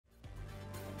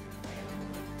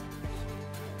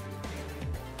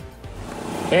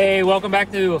Hey, welcome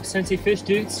back to Cincy Fish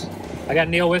Dudes. I got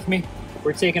Neil with me.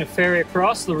 We're taking a ferry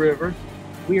across the river.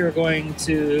 We are going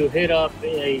to hit up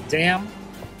a dam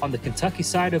on the Kentucky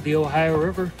side of the Ohio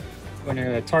River. We're going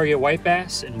to target white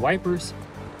bass and wipers.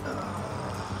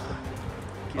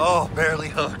 Oh, barely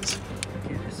hooked.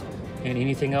 And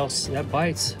anything else that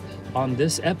bites on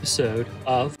this episode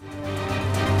of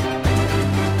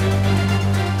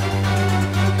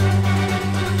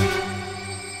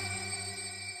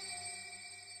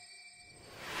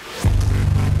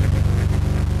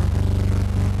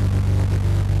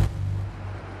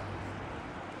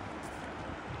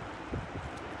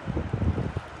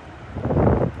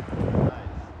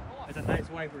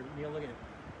Neil, look at it.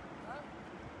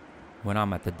 When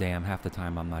I'm at the dam, half the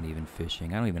time I'm not even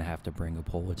fishing. I don't even have to bring a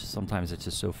pole. Sometimes it's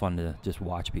just so fun to just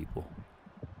watch people.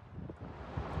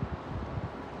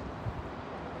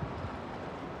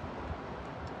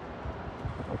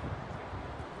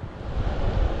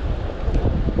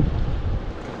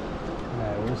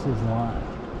 Alright, where's his line?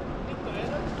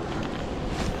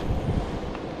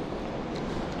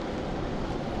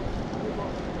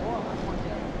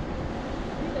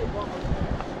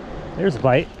 There's a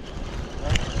bite.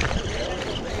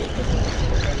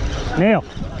 Neil.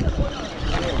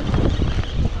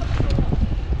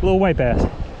 Little white bass.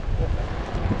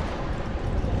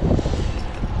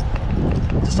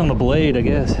 Just on the blade, I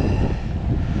guess.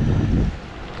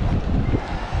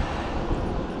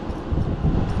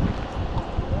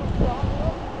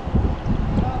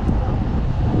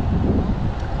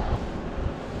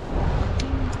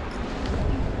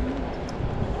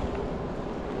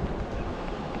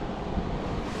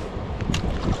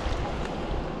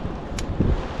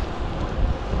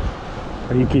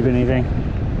 Are you keeping anything?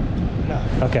 No.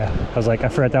 Okay. I was like, I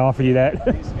forgot to offer you that.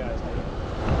 These guys do.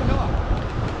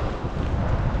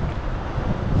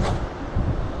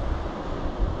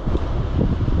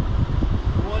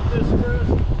 You want this, Chris?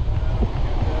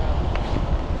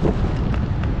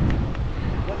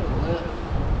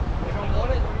 They don't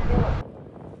want it? What are you doing?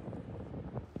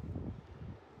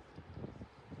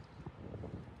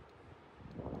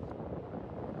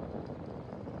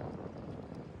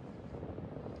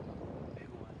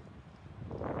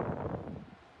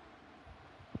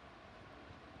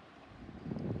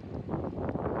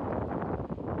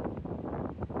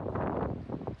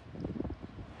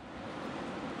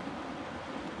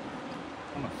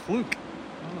 On a fluke.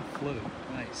 On a fluke.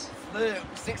 Nice. Fluke,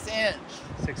 6-inch.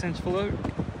 6-inch fluke?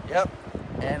 Yep.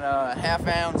 And a ½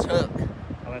 ounce hook.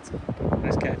 Oh, that's a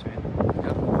nice catch, man.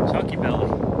 Yep. Chunky belly.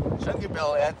 Chunky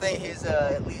belly. I think he's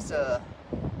at least a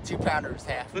 2-pounder is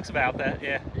half. Looks about that,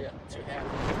 yeah. Yeah,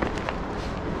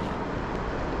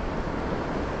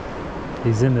 2.5.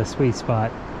 He's in the sweet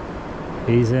spot.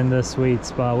 He's in the sweet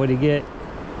spot. What'd he get?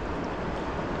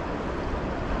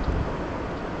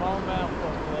 Smallmouth.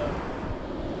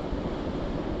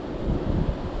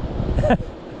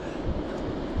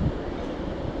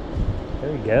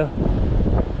 There we go.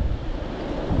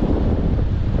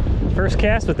 First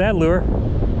cast with that lure.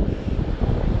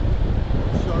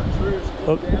 Chartreuse,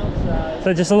 Oh. downside. Is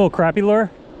that just a little crappie lure?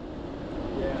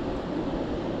 Yeah.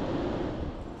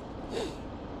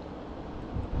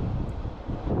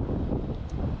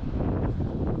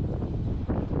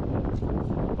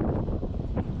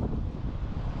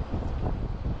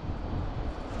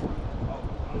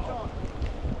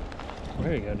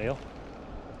 There you go, Neil.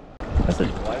 That's a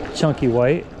chunky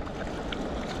white.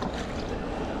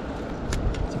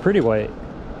 It's a pretty white.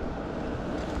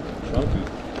 Chunky.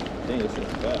 Dang, this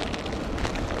is fat.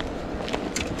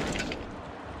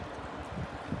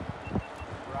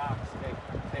 Rocks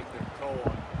take their toll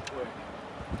on you quick.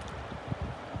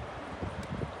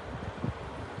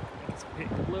 Let's pick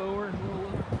lower, a little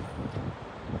lower.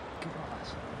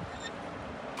 Gosh.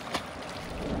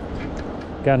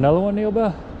 Got another one, Neil,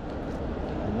 Bell?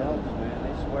 No, man,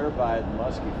 they swear by it in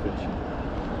musky fishing.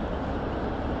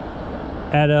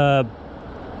 At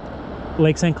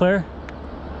Lake St. Clair?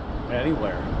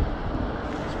 Anywhere.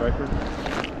 Striper?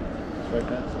 Striped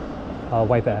bass?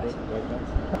 White bass. White bass?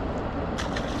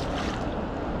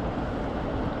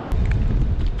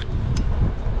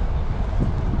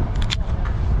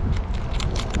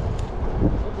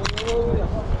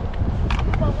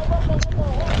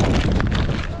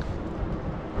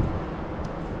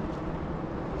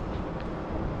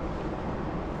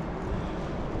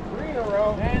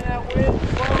 Man, that wind's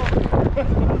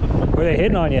blowing. Where are they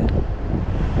hitting on you?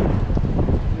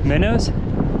 Minnows?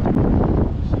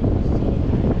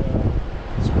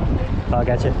 Oh, I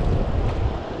got you.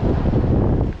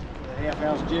 ½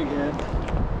 ounce jig head.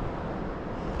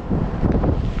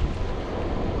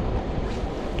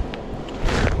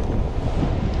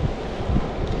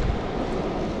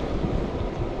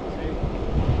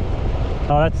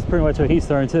 Oh, that's pretty much what he's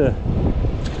throwing too.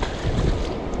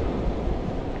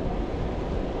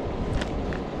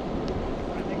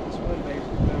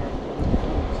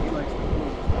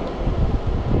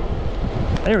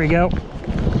 There we go.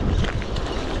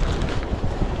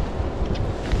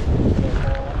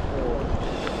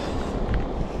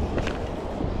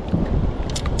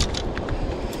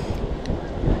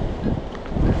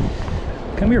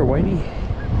 Come here, Whitey.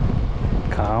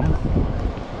 Come.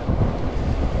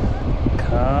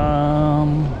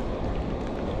 Come.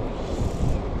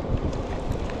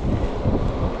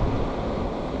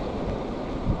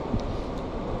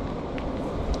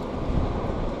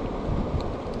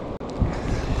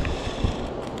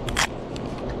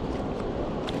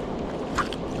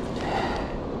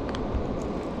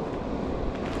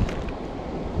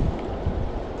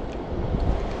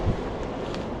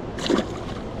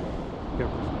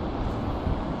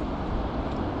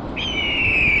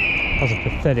 That was a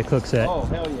pathetic hook set. Oh,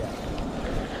 hell yeah.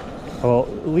 Well,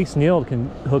 at least Neil can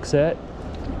hook set.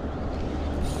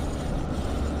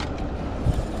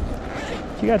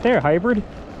 What you got there, hybrid?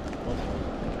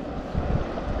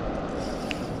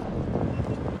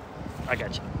 I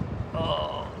got you.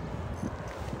 Oh.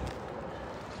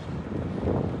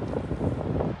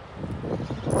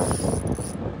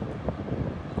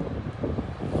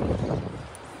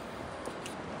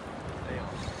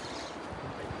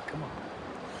 Come on.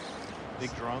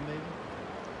 Big drum, maybe?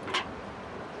 Is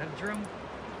that a drum?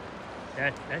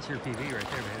 That's your PV right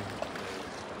there, man.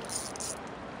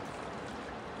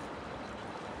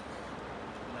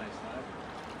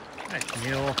 Nice,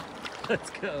 Neil.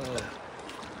 Let's go.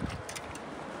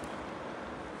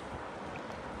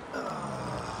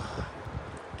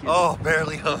 Oh,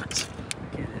 barely hooked.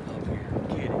 Get it up here.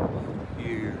 Get it up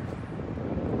here.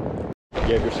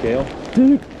 You have your scale?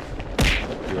 Dude.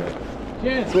 Yeah.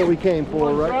 That's what we came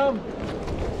for, right?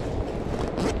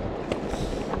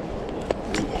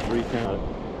 3 pounds.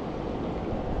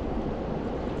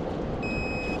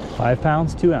 5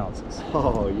 pounds, 2 ounces.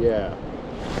 Oh, yeah.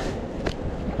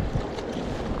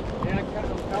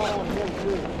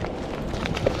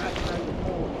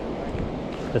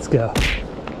 Let's go.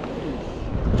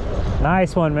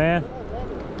 Nice one, man.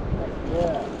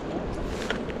 Yeah.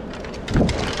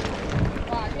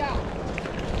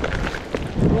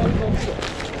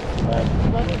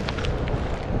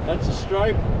 That's a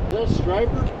stripe. Is that a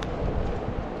striper?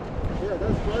 Yeah,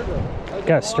 that's striper.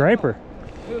 Got a striper.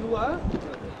 You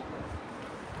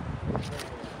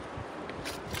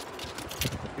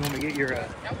want me to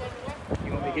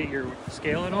get your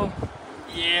scale and all?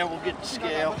 Yeah, we'll get the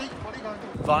scale.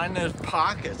 Find those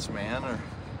pockets, man, are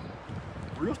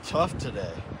real tough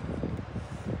today.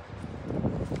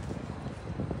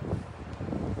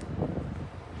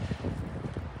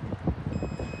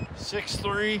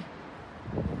 .63.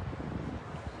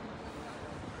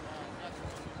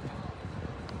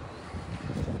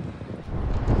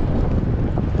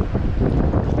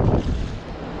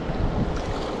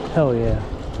 Hell yeah.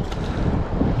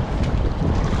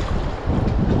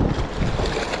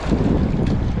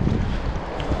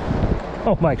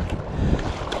 Oh my.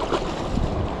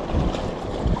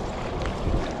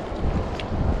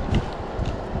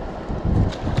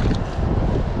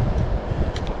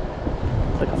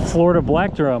 Like a Florida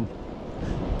black drum.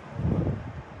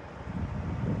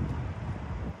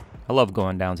 I love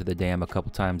going down to the dam a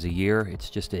couple times a year. It's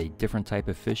just a different type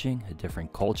of fishing, a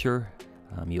different culture.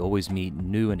 You always meet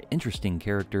new and interesting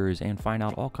characters and find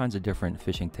out all kinds of different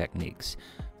fishing techniques.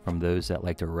 From those that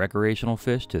like to recreational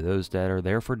fish to those that are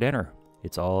there for dinner.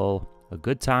 It's all a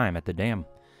good time at the dam.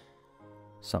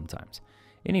 Sometimes.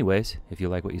 Anyways, if you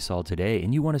like what you saw today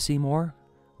and you want to see more,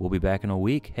 we'll be back in a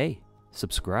week. Hey,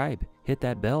 subscribe, hit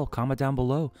that bell, comment down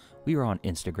below. We are on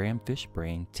Instagram,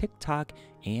 Fishbrain, TikTok,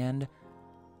 and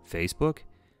Facebook.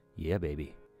 Yeah,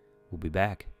 baby. We'll be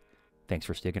back. Thanks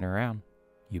for sticking around.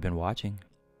 You've been watching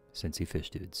Cincy Fish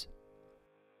Dudes.